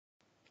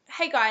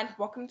Hey guys,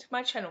 welcome to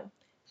my channel.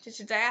 So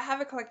today I have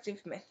a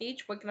collective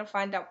message. We're going to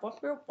find out what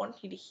Spirit wants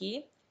you to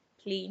hear.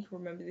 Please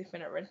remember this may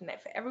not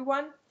resonate for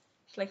everyone.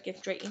 So let's get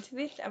straight into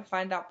this and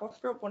find out what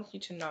Spirit wants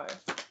you to know.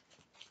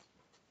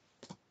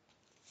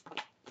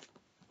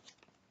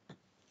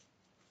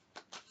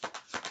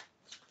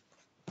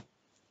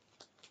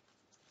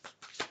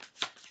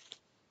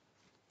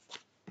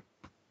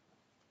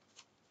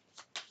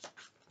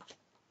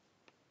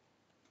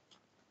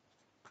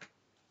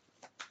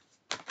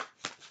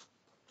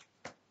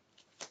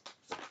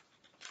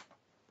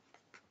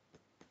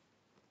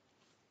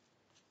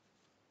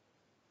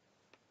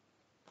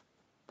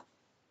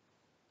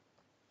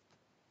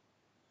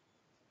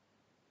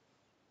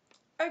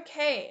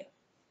 Okay.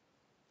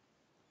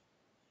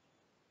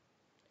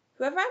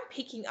 Whoever I'm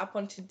picking up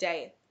on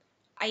today,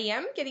 I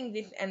am getting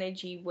this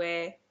energy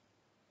where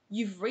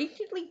you've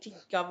recently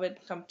discovered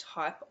some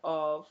type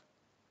of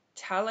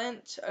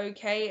talent,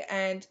 okay?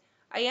 And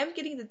I am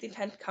getting that this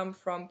has come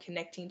from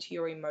connecting to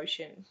your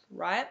emotions,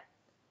 right?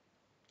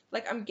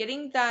 Like I'm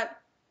getting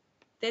that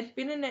there's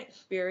been an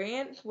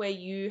experience where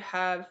you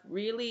have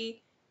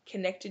really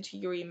connected to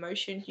your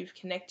emotions, you've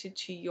connected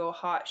to your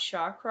heart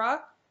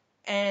chakra,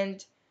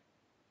 and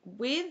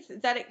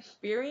with that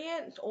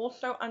experience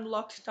also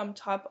unlocked some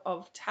type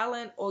of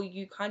talent, or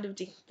you kind of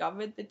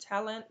discovered the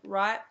talent,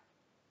 right?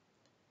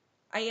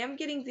 I am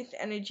getting this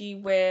energy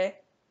where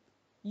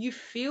you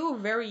feel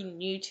very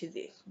new to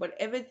this,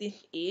 whatever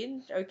this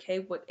is, okay,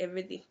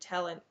 whatever this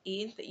talent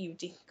is that you've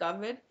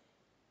discovered,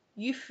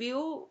 you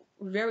feel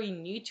very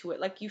new to it.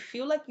 Like you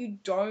feel like you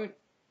don't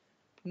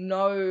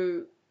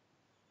know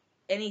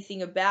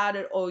anything about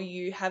it, or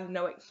you have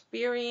no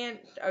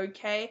experience,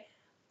 okay?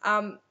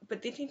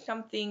 But this is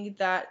something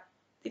that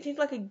this is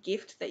like a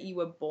gift that you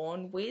were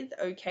born with,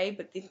 okay?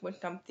 But this was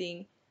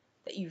something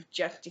that you've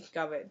just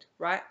discovered,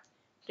 right?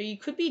 So you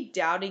could be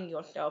doubting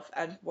yourself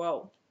as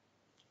well,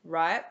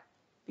 right?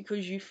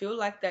 Because you feel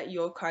like that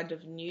you're kind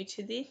of new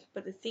to this,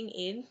 but the thing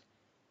is,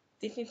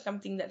 this is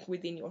something that's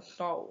within your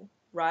soul,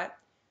 right?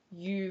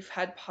 You've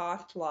had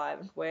past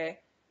lives where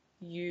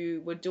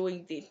you were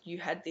doing this, you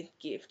had this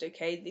gift,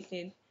 okay? This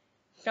is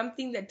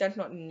something that does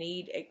not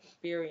need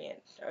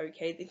experience,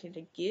 okay? This is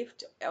a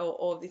gift,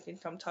 or this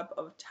is some type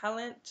of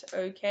talent,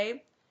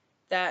 okay?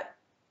 That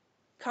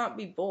can't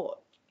be bought,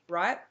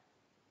 right?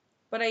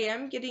 But I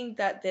am getting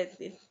that there's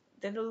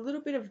a little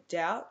bit of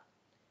doubt,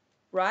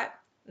 right?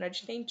 And I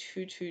just need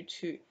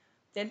 222.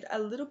 There's a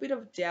little bit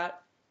of doubt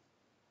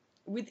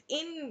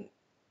within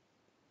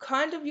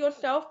kind of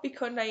yourself,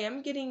 because I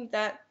am getting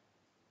that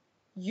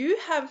you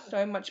have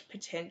so much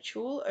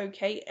potential,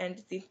 okay,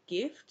 and this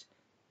gift,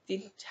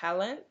 this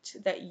talent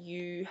that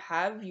you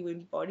have, you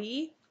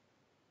embody,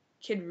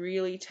 can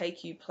really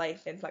take you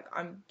places. Like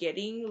I'm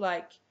getting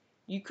like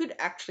you could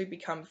actually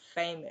become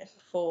famous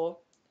for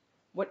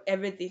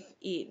whatever this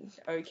is,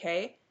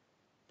 okay?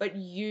 But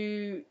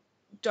you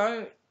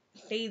don't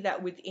see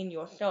that within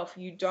yourself.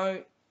 You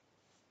don't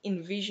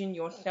envision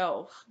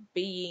yourself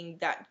being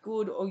that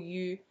good, or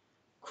you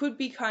could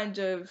be kind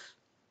of,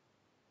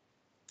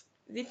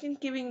 this is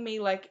giving me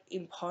like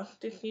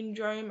imposter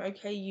syndrome,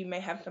 okay? You may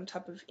have some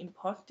type of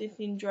imposter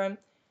syndrome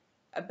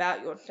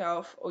about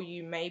yourself, or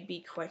you may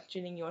be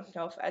questioning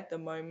yourself at the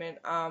moment.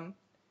 And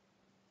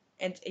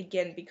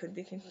again, because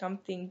this is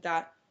something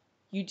that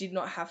you did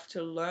not have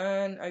to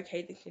learn,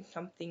 okay? This is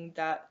something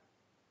that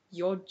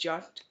you're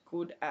just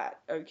good at,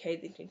 okay?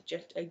 This is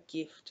just a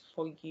gift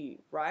for you,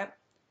 right?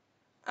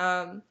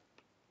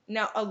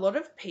 Now, a lot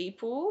of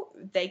people,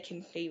 they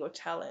can see your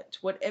talent.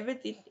 Whatever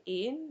this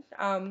is,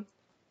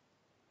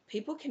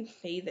 people can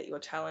see that you're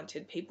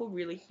talented. People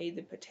really see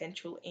the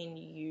potential in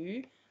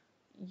you.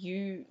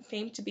 You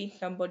seem to be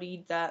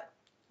somebody that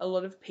a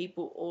lot of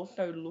people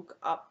also look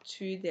up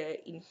to. They're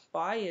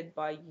inspired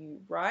by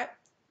you, right?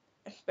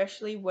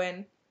 Especially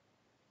when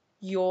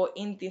you're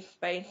in this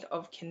space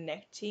of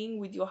connecting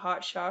with your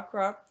heart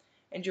chakra,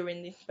 and you're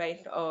in this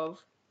space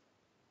of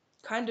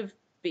kind of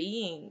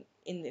being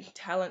in this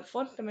talent.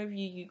 For some of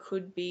you, you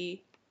could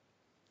be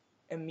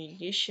a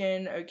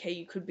musician, okay?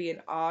 You could be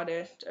an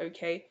artist,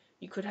 okay?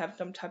 You could have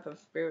some type of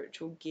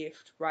spiritual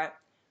gift, right?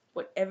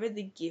 Whatever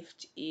the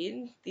gift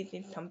is, this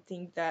is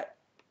something that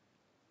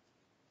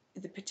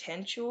the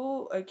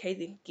potential, okay,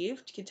 the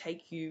gift could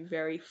take you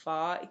very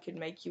far. It could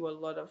make you a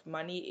lot of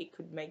money. It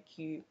could make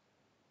you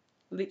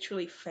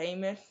literally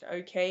famous,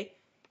 okay?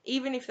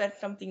 Even if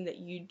that's something that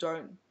you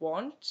don't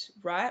want,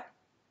 right?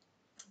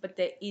 But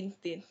there is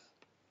this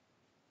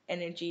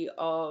energy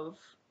of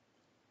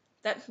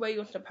that's where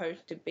you're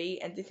supposed to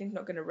be, and this is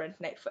not going to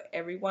resonate for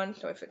everyone.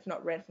 So if it's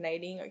not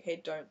resonating, okay,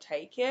 don't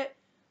take it.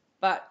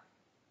 But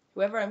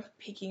whoever I'm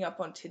picking up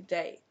on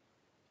today,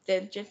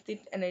 there's just this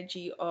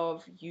energy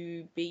of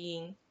you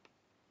being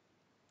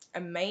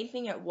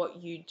amazing at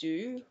what you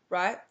do,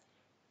 right?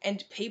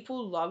 And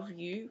people love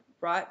you,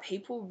 right?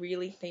 People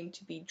really seem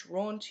to be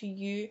drawn to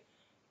you.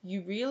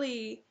 You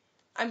really,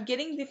 I'm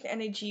getting this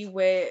energy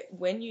where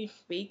when you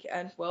speak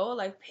as well,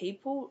 like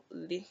people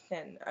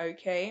listen,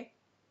 okay?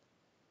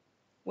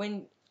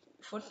 When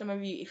for some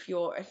of you, if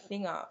you're a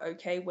singer,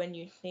 okay, when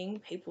you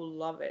sing, people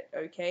love it,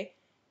 okay?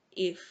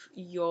 If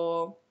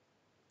you're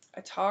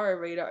a tarot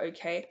reader,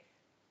 okay,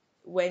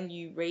 when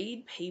you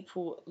read,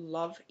 people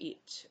love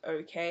it,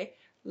 okay?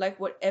 Like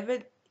whatever,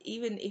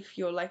 even if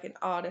you're like an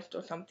artist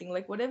or something,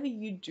 like whatever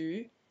you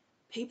do,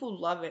 people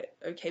love it,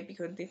 okay?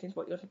 Because this is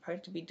what you're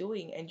supposed to be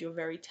doing and you're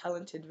very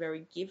talented,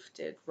 very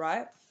gifted,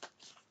 right?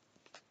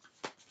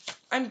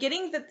 I'm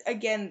getting that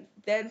again,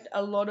 there's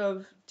a lot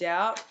of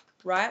doubt,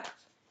 right?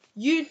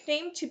 You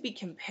seem to be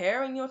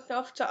comparing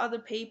yourself to other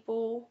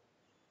people.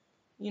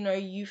 You know,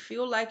 you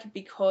feel like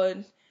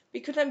because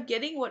I'm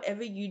getting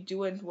whatever you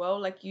do as well,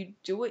 like you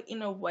do it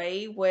in a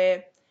way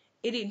where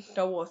it is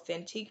so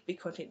authentic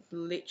because it's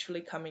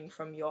literally coming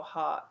from your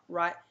heart,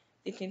 right?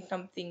 This is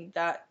something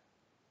that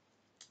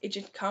it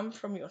just comes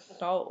from your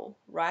soul,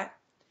 right?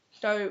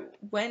 So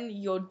when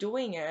you're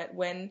doing it,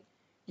 when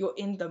you're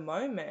in the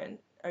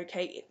moment,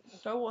 okay,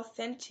 it's so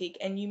authentic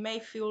and you may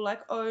feel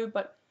like, oh,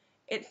 but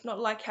it's not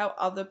like how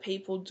other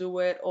people do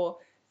it, or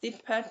this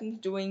person's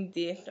doing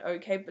this,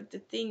 okay? But the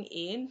thing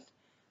is,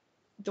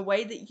 the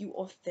way that you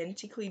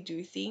authentically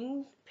do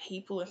things,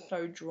 people are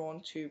so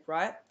drawn to,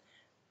 right?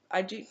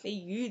 I do see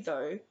you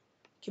though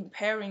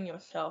comparing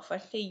yourself. I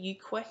see you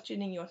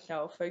questioning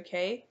yourself,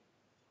 okay?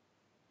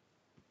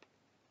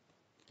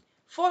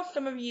 For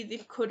some of you,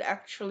 this could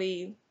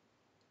actually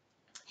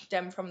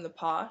stem from the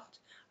past.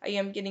 I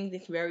am getting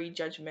this very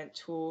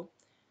judgmental.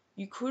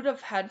 You could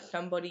have had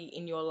somebody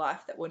in your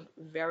life that went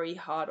very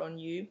hard on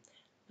you,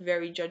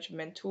 very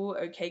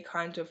judgmental, okay,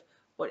 kind of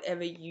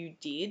whatever you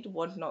did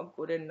was not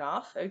good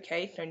enough,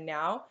 okay, so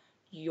now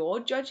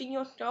you're judging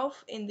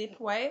yourself in this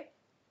way.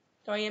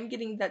 So I am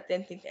getting that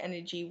then this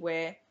energy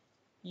where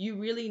you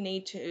really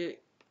need to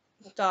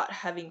start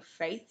having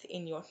faith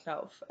in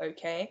yourself,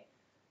 okay?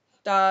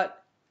 Start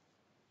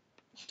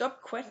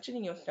Stop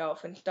questioning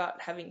yourself and start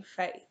having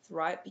faith,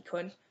 right?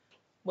 Because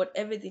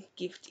whatever this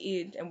gift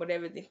is and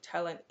whatever this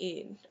talent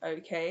is,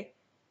 okay,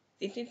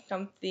 this is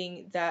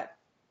something that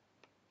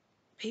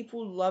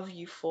people love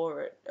you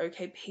for it,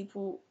 okay?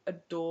 People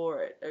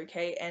adore it,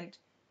 okay? And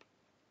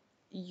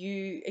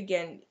you,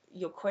 again,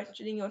 you're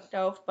questioning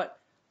yourself, but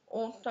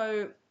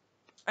also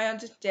I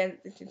understand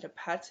that this is a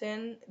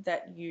pattern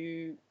that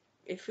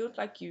it feels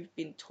like you've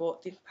been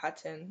taught this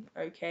pattern,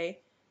 okay,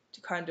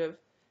 to kind of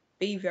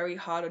be very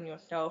hard on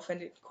yourself,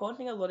 and it's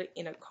causing a lot of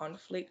inner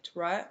conflict,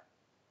 right?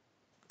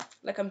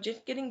 Like I'm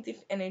just getting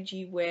this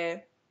energy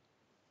where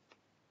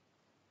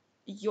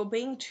you're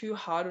being too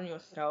hard on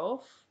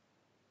yourself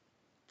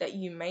that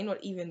you may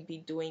not even be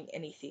doing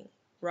anything,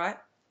 right?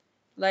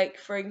 Like,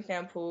 for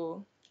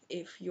example,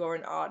 if you're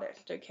an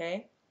artist,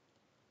 okay,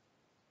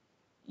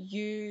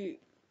 you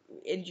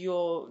and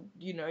you're,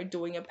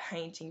 doing a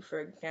painting, for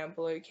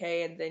example,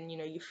 okay, and then,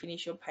 you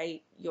finish your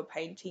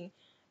painting,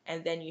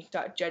 and then you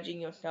start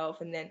judging yourself,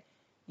 and then,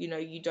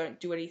 you don't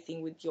do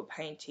anything with your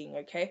painting,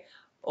 okay?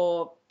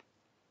 Or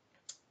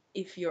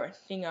if you're a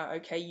singer,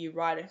 okay, you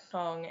write a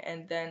song,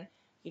 and then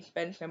you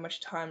spend so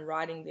much time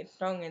writing this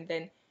song, and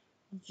then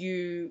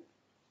you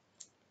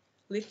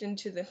listen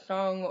to the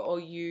song or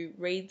you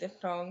read the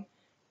song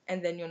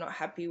and then you're not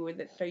happy with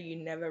it, so you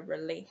never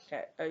release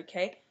it,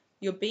 okay?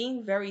 You're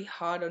being very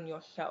hard on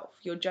yourself.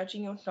 You're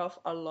judging yourself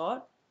a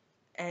lot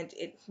and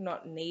it's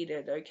not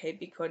needed, okay?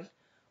 Because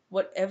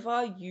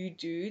whatever you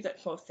do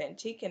that's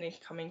authentic and is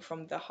coming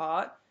from the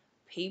heart,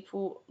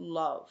 people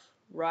love,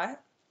 right?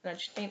 And I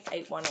just think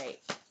 818.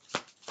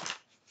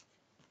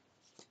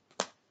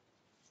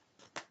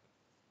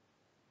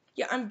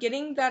 Yeah, I'm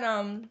getting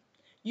that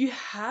you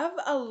have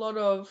a lot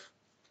of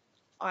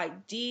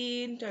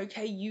ideas,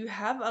 okay? You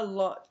have a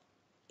lot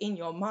in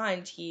your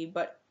mind here,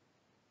 but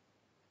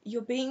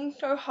you're being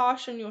so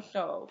harsh on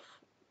yourself.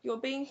 You're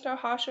being so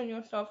harsh on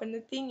yourself, and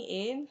the thing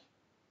is,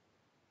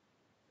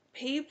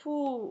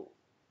 people,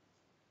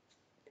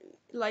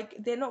 like,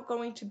 they're not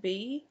going to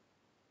be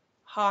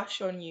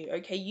harsh on you,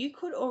 okay? You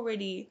could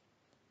already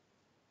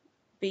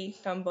be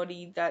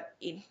somebody that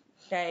is,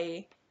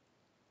 say,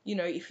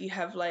 if you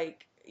have,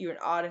 like, you're an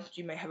artist,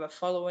 you may have a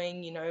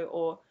following,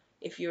 or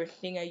if you're a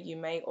singer, you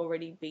may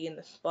already be in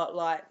the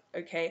spotlight,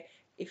 okay?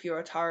 If you're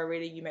a tarot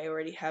reader, you may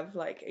already have,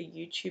 like, a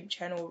YouTube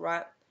channel,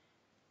 right?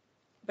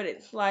 But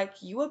it's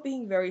like you are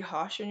being very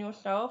harsh on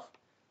yourself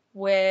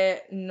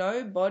where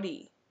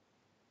nobody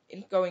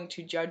is going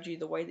to judge you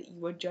the way that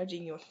you are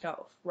judging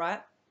yourself,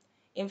 right?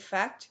 In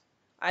fact,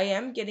 I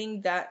am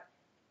getting that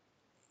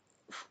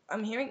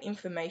I'm hearing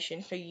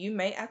information, so you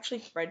may actually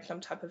spread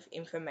some type of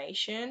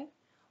information,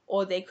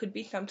 or there could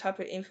be some type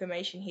of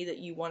information here that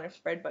you want to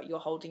spread but you're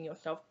holding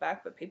yourself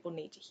back, but people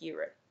need to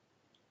hear it,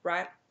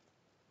 right?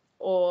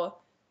 Or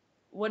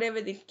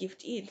whatever this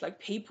gift is, like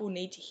people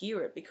need to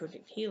hear it because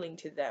it's healing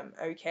to them,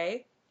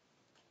 okay?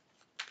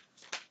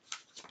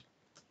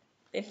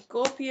 There's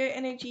Scorpio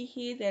energy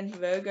here, then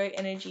Virgo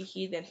energy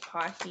here, then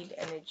Pisces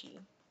energy.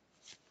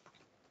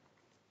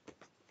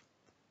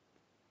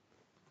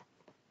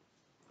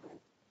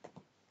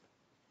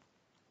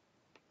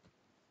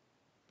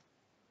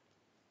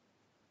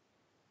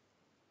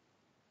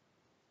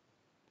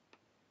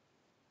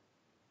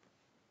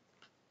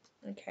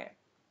 Okay.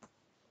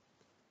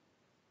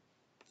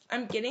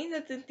 I'm getting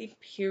that the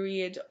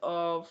period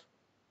of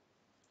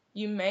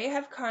you may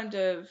have kind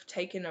of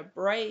taken a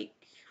break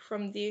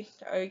from this,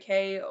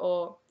 okay,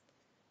 or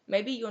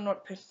maybe you're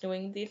not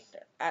pursuing this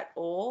at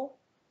all,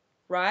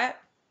 right?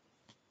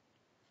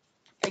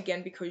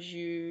 Again, because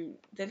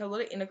there's a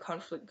lot of inner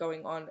conflict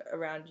going on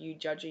around you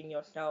judging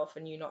yourself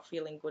and you not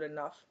feeling good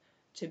enough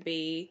to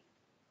be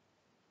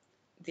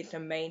this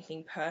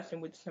amazing person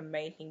with this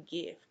amazing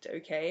gift,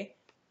 okay?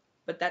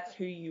 But that's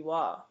who you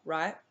are,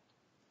 right?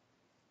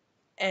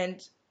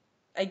 And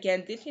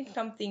again, this is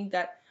something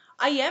that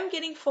I am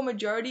getting for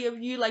majority of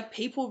you. Like,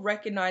 people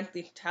recognize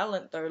this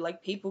talent though.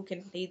 Like, people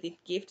can see this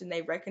gift and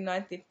they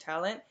recognize this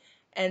talent.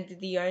 And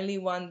the only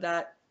one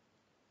that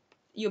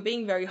you're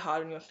being very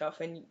hard on yourself,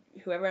 and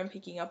whoever I'm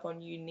picking up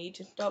on, you need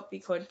to stop,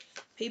 because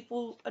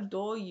people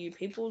adore you,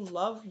 people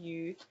love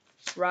you,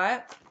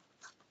 right?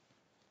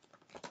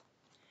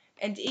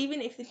 And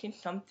even if this is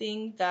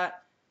something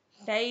that,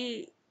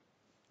 say,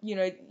 you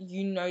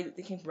know that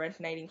this is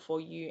resonating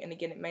for you, and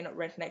again, it may not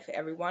resonate for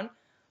everyone,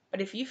 but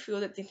if you feel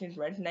that this is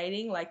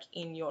resonating, like,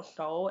 in your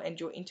soul and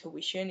your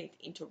intuition is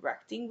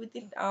interacting with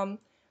this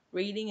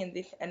reading and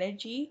this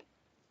energy,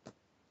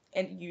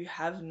 and you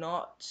have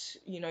not,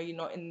 you're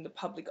not in the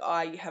public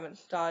eye, you haven't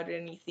started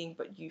anything,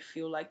 but you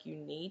feel like you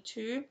need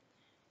to,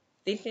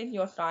 this is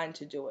your sign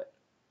to do it,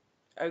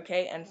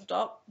 okay? And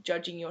stop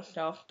judging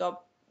yourself,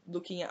 stop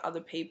looking at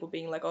other people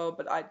being like, oh,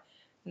 but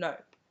no.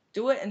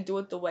 Do it, and do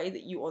it the way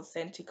that you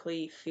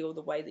authentically feel,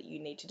 the way that you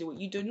need to do it.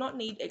 You do not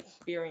need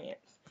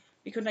experience,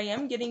 because I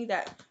am getting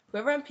that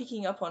whoever I'm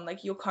picking up on,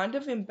 like, you're kind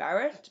of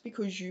embarrassed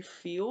because you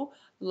feel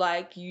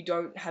like you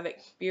don't have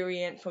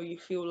experience, or you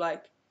feel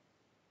like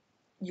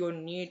you're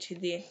new to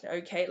this,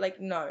 okay? Like,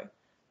 no.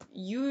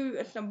 You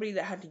are somebody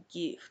that has a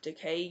gift,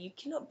 okay? You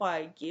cannot buy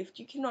a gift.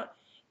 You cannot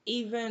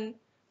even,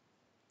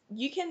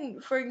 you can,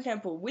 for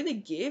example, with a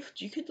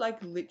gift, you could,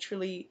 like,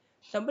 literally,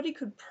 somebody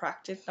could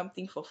practice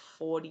something for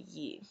 40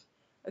 years.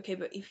 Okay,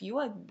 but if you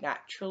are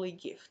naturally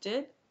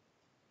gifted,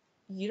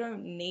 you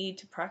don't need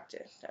to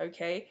practice,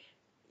 okay?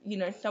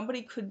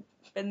 Somebody could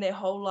spend their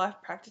whole life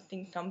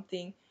practicing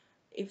something,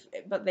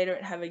 but they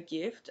don't have a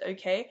gift,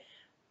 okay?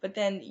 But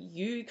then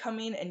you come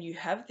in and you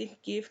have this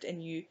gift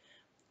and you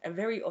are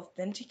very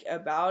authentic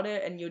about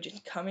it, and you're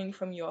just coming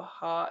from your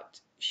heart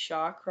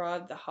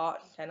chakra, the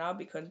heart center,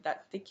 because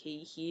that's the key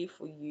here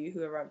for you,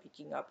 whoever I'm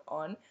picking up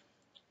on.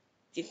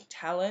 This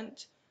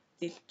talent,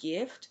 this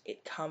gift,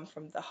 it comes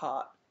from the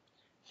heart.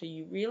 So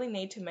you really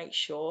need to make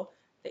sure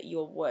that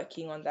you're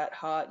working on that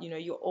heart.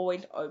 You're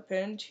always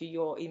open to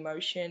your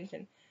emotions,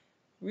 and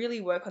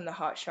really work on the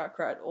heart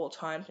chakra at all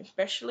times,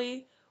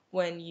 especially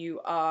when you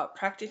are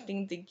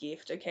practicing the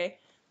gift, okay?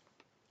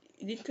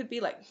 This could be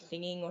like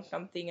singing or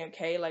something,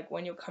 okay? Like,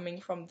 when you're coming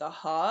from the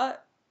heart,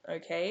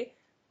 okay,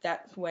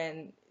 that's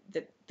when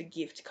the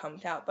gift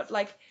comes out. But,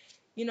 like,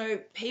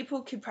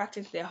 people can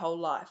practice their whole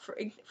life.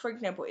 For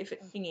example, if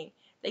it's singing,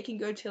 they can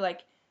go to,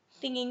 like,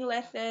 singing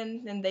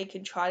lessons and they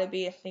can try to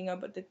be a singer,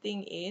 but the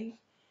thing is,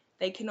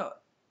 they cannot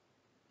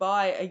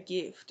buy a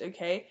gift,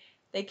 okay?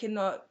 They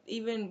cannot,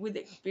 even with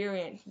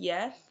experience,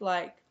 yes,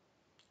 like,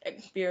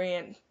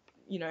 experience,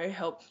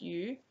 helps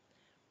you,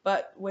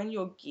 but when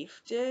you're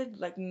gifted,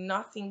 like,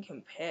 nothing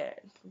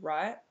compares,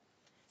 right?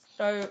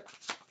 So,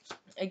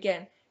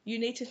 again, you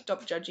need to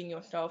stop judging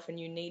yourself, and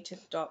you need to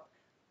stop,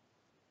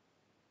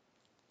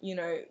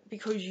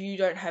 because you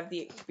don't have the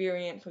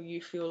experience, or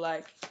you feel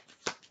like,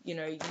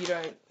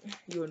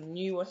 you're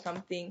new or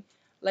something.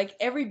 Like,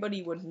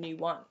 everybody was new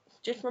once.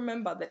 Just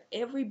remember that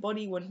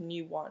everybody was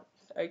new once,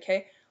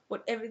 okay?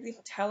 Whatever this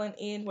talent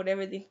is,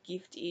 whatever this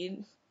gift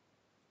is,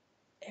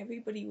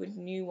 everybody was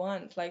new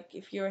once. Like,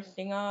 if you're a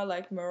singer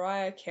like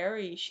Mariah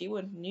Carey, she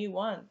was new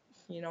once.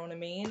 You know what I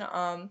mean?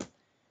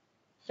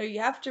 So you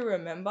have to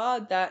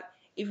remember that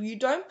if you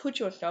don't put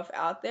yourself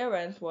out there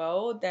as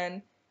well,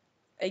 then,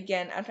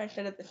 again, as I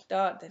said at the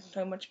start, there's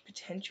so much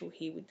potential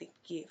here with this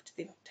gift,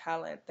 this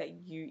talent that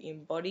you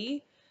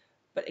embody.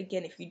 But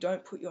again, if you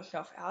don't put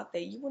yourself out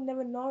there, you will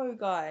never know,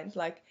 guys.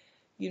 Like,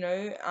 you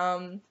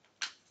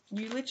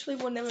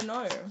literally will never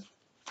know.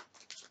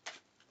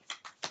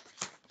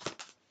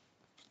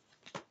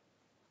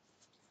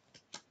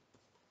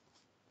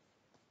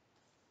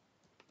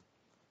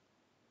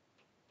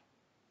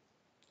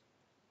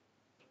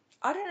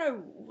 I don't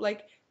know,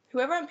 like,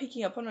 whoever I'm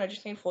picking up on, I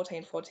just need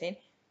 14, 14.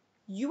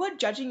 You are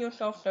judging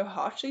yourself so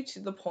harshly to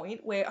the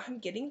point where I'm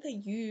getting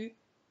that you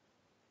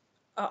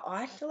are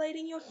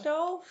isolating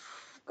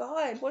yourself.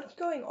 God, what's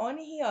going on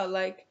here?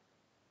 Like,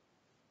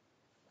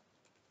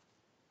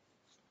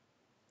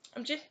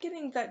 I'm just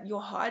getting that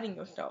you're hiding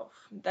yourself.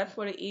 That's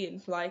what it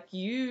is. Like,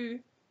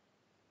 you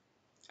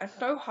are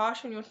so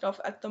harsh on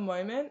yourself at the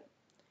moment,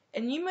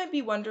 and you might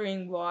be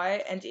wondering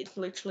why, and it's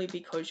literally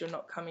because you're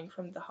not coming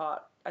from the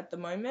heart at the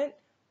moment.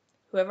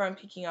 Whoever I'm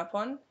picking up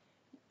on,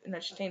 and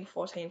that's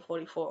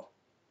 1444.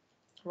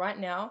 Right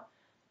now,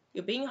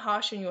 you're being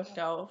harsh on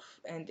yourself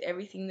and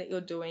everything that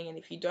you're doing, and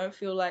if you don't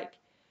feel like,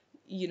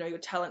 your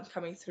talent's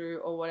coming through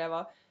or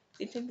whatever,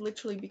 it's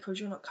literally because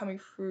you're not coming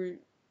through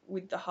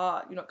with the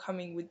heart. You're not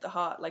coming with the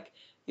heart. Like,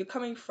 you're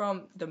coming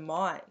from the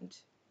mind,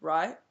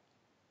 right?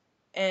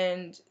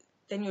 And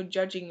then you're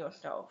judging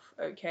yourself,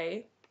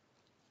 okay?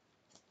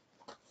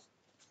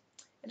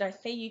 And I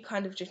see you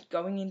kind of just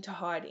going into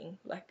hiding.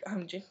 Like,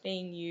 I'm just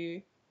seeing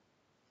you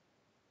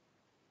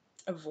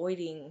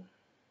avoiding,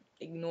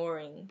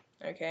 ignoring,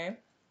 okay?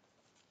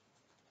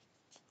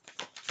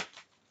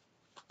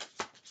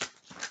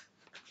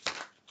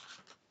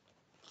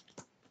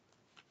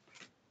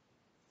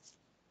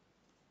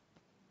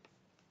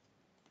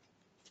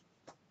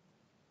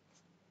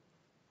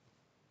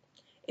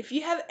 If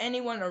you have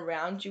anyone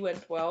around you as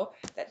well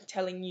that's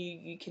telling you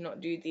you cannot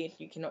do this,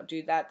 you cannot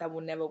do that, that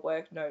will never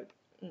work, no,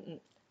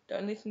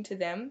 don't listen to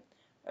them,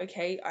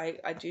 okay?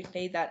 I do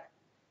say that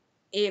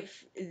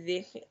if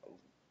this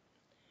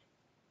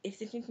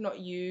is not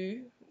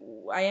you,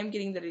 I am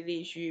getting that it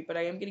is you, but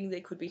I am getting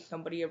there could be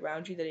somebody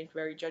around you that is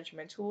very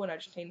judgmental, and I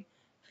just seen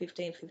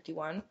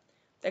 1551.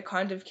 They're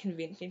kind of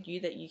convincing you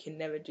that you can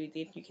never do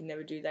this, you can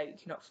never do that, you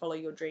cannot follow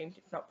your dreams,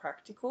 it's not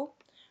practical,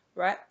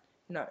 right?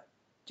 No.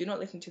 Do not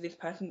listen to this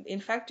person. In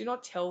fact, do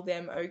not tell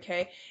them,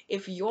 okay?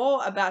 If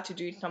you're about to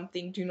do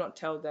something, do not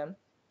tell them,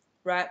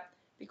 right?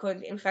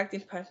 Because, in fact,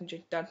 this person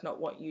just does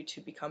not want you to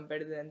become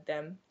better than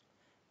them,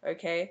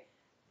 okay?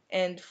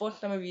 And for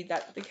some of you,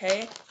 that's the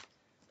case.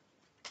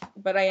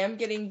 But I am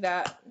getting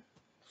that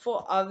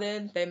for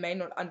others, they may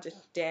not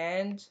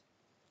understand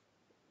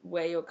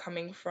where you're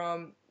coming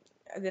from.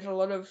 There's a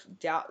lot of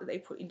doubt that they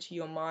put into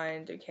your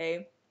mind,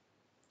 okay?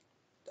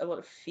 A lot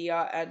of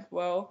fear as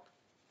well.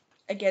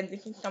 Again,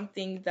 this is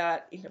something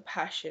that is a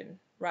passion,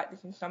 right?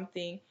 This is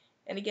something,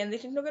 and again,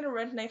 this is not going to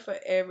resonate for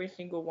every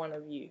single one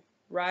of you,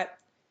 right?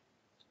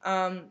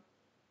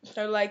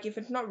 So like, if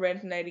it's not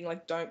resonating,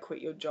 like, don't quit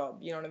your job,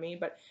 you know what I mean?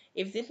 But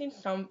if this is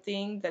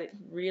something that is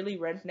really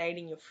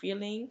resonating, you're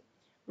feeling,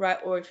 right?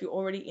 Or if you're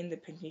already in the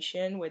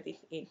position where this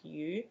is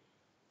you,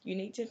 you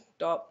need to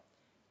stop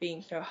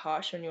being so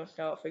harsh on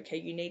yourself, okay?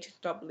 You need to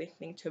stop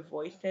listening to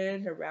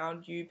voices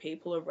around you,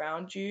 people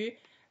around you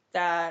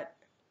that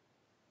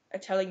are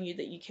telling you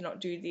that you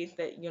cannot do this,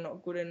 that you're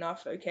not good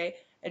enough, okay?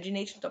 And you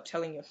need to stop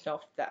telling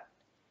yourself that.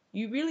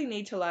 You really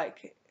need to,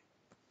 like,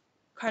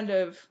 kind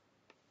of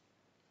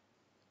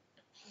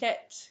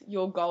set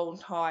your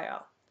goals higher,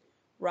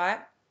 right?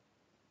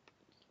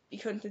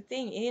 Because the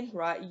thing is,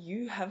 right,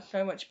 you have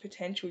so much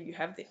potential, you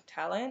have this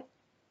talent,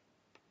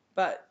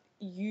 but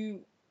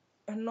you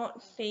are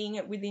not seeing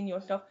it within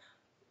yourself.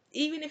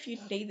 Even if you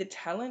see the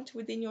talent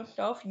within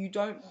yourself, you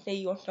don't see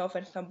yourself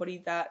as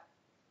somebody that,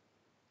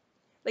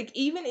 like,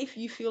 even if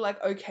you feel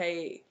like,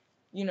 okay,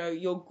 you know,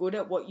 you're good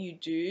at what you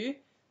do,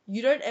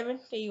 you don't ever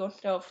see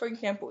yourself, for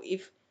example,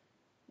 if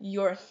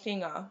you're a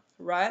singer,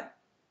 right?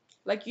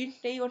 Like, you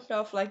see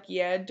yourself, like,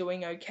 yeah,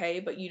 doing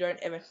okay, but you don't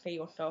ever see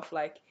yourself,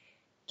 like,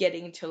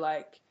 getting to,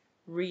 like,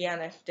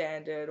 Rihanna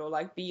standard or,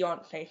 like,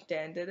 Beyonce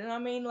standard. And I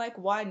mean, like,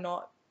 why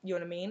not? You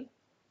know what I mean?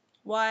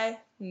 Why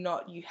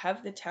not? You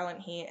have the talent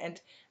here, and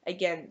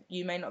again,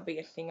 you may not be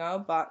a singer,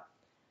 but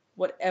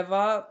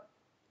whatever,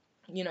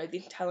 you know,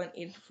 this talent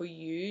is for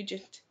you,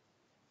 just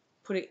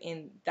put it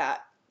in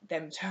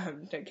them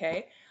terms,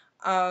 okay?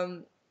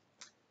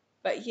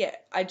 But yeah,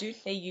 I do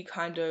see you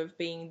kind of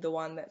being the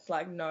one that's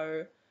like,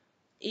 no,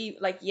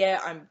 like, yeah,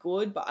 I'm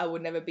good, but I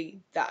would never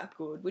be that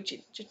good, which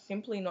is just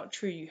simply not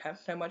true. You have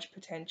so much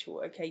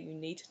potential, okay? You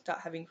need to start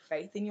having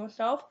faith in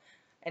yourself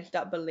and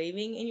start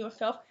believing in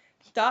yourself.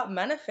 Start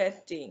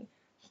manifesting.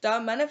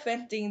 Start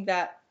manifesting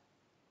that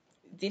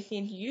this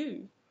is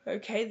you,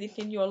 okay? This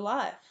is your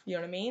life, you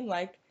know what I mean?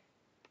 Like,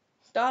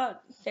 start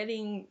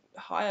setting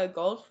higher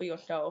goals for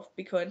yourself,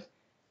 because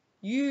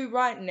you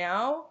right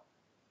now,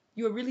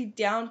 you're really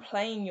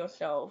downplaying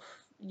yourself.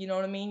 You know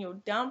what I mean?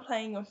 You're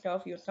downplaying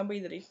yourself. You're somebody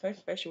that is so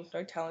special,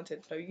 so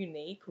talented, so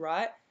unique,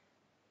 right?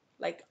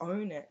 Like,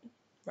 own it,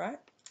 right?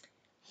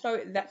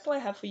 So that's all I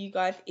have for you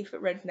guys. If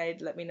it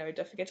resonated, let me know.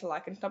 Don't forget to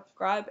like and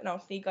subscribe, and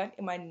I'll see you guys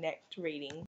in my next reading.